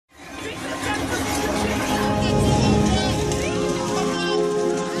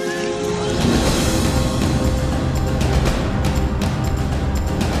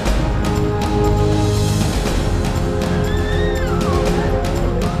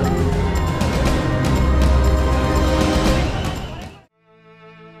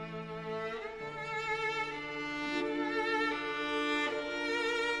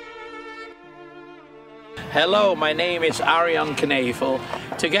Hello, my name is Arjan Knevel.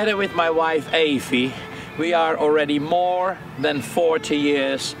 Together with my wife Avi, we are already more than 40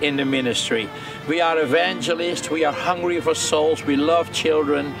 years in the ministry. We are evangelists, we are hungry for souls, we love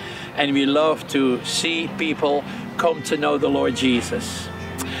children, and we love to see people come to know the Lord Jesus.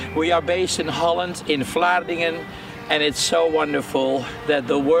 We are based in Holland, in Vlaardingen, and it's so wonderful that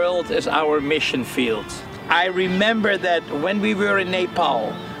the world is our mission field. I remember that when we were in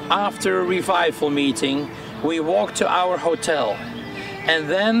Nepal, after a revival meeting, we walked to our hotel. And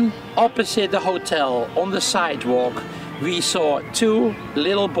then opposite the hotel, on the sidewalk, we saw two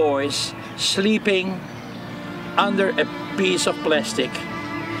little boys sleeping under a piece of plastic.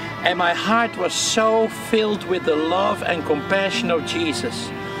 And my heart was so filled with the love and compassion of Jesus.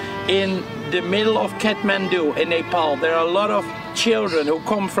 In the middle of Kathmandu in Nepal, there are a lot of children who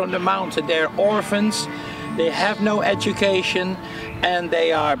come from the mountain. They're orphans, they have no education, and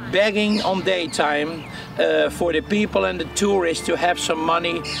they are begging on daytime for the people and the tourists to have some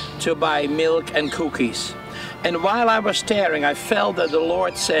money to buy milk and cookies. And while I was staring, I felt that the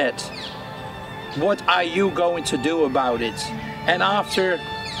Lord said, "What are you going to do about it?" And after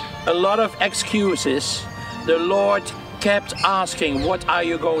a lot of excuses, the Lord kept asking, "What are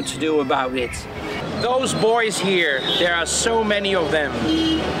you going to do about it?" Those boys here, there are so many of them.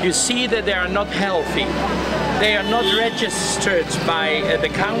 You see that they are not healthy. They are not registered by the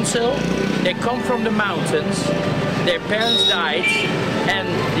council. They come from the mountains. Their parents died, and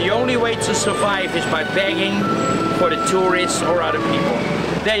the only way to survive is by begging for the tourists or other people.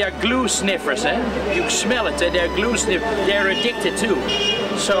 They are glue sniffers, eh? You smell it, they're glue sniffers. They're addicted too.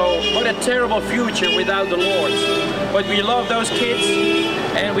 So what a terrible future without the Lord. But we love those kids,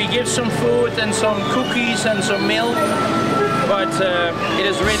 and we give some food and some cookies and some milk. But it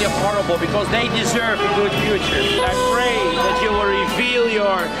is really horrible because they deserve a good future. I pray that you will reveal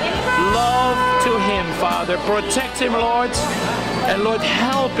your love to him, Father. Protect him, Lord. And Lord,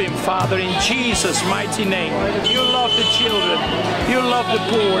 help him, Father, in Jesus' mighty name. You love the children, you love the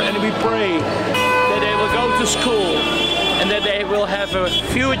poor, and we pray that they will go to school and that they will have a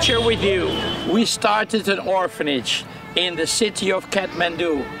future with you. We started an orphanage in the city of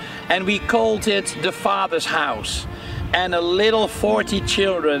Kathmandu, and we called it the Father's House. And a little 40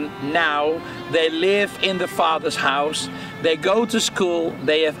 children now, they live in the Father's house. They go to school,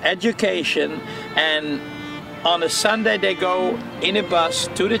 they have education, and on a Sunday they go in a bus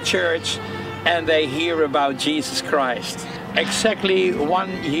to the church and they hear about Jesus Christ. Exactly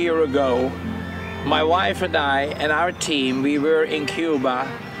 1 year ago, my wife and I and our team, we were in Cuba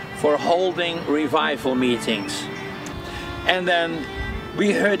for holding revival meetings. And then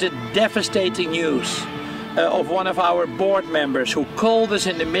we heard the devastating news of one of our board members who called us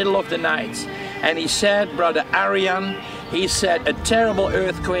in the middle of the night, and he said, "Brother Arjan," he said, "a terrible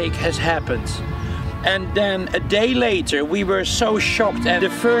earthquake has happened." And then a day later we were so shocked, and the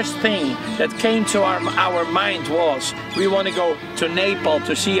first thing that came to our mind was, we want to go to Nepal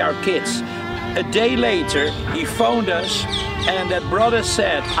to see our kids. A day later he phoned us, and that brother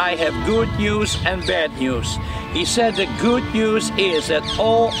said, "I have good news and bad news." He said the good news is that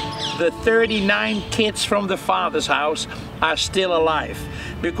all the 39 kids from the Father's house are still alive,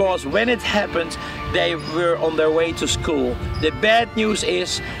 because when it happened they were on their way to school. The bad news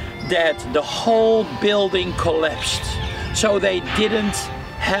is that the whole building collapsed, so they didn't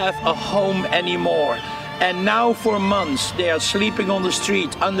have a home anymore. And now for months they are sleeping on the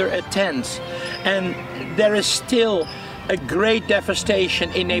street under a tent, and there is still a great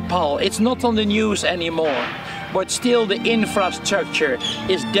devastation in Nepal. It's not on the news anymore, but still the infrastructure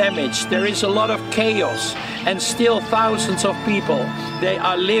is damaged. There is a lot of chaos, and still thousands of people, they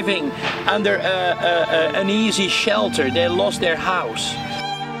are living under an easy shelter. They lost their house.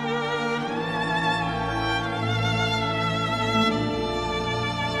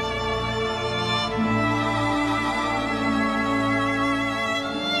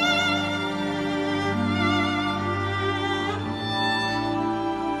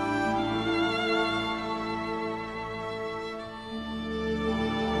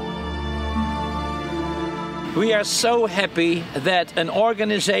 We are so happy that an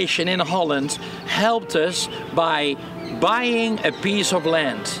organization in Holland helped us by buying a piece of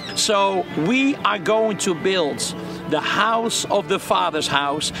land. So we are going to build the house of the Father's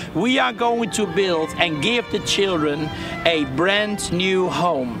house. We are going to build and give the children a brand new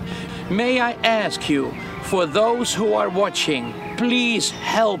home. May I ask you, for those who are watching, please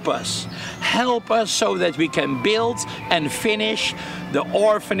help us. Help us so that we can build and finish the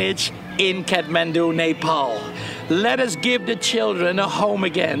orphanage in Kathmandu, Nepal. Let us give the children a home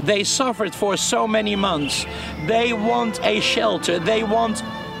again. They suffered for so many months. They want a shelter. They want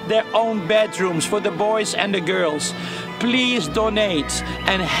their own bedrooms for the boys and the girls. Please donate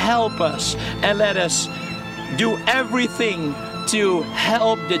and help us, and let us do everything to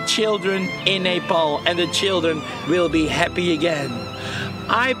help the children in Nepal, and the children will be happy again.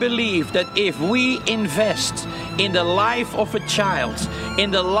 I believe that if we invest in the life of a child,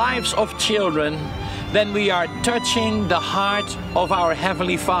 in the lives of children, then we are touching the heart of our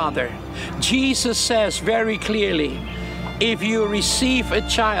Heavenly Father. Jesus says very clearly, if you receive a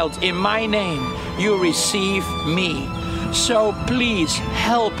child in my name, you receive me. So please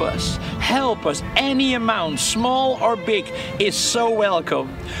help us. Help us. Any amount, small or big, is so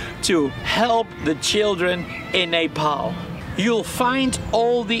welcome to help the children in Nepal. You'll find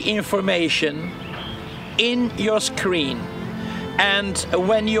all the information in your screen. And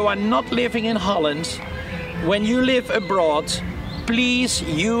when you are not living in Holland, when you live abroad, please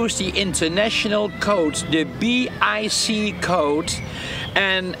use the international code, the BIC code.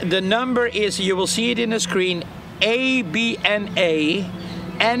 And the number is, you will see it in the screen, ABNA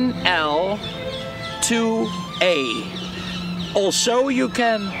NL2A. Also, you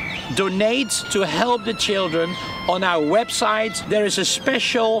can donate to help the children on our website. There is a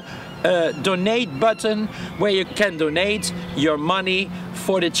special donate button where you can donate your money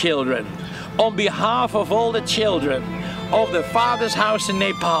for the children. On behalf of all the children of the Father's House in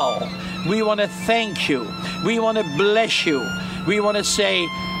Nepal, we want to thank you. We want to bless you. We want to say,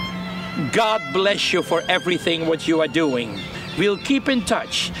 God bless you for everything what you are doing. We'll keep in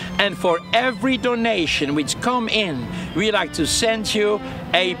touch, and for every donation which come in, we like to send you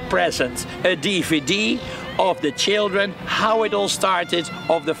a present, a DVD of the children, how it all started,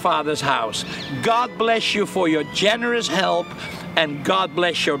 of the Father's House. God bless you for your generous help, and God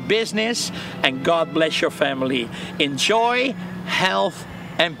bless your business, and God bless your family. Enjoy, health,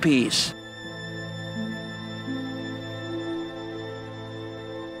 and peace.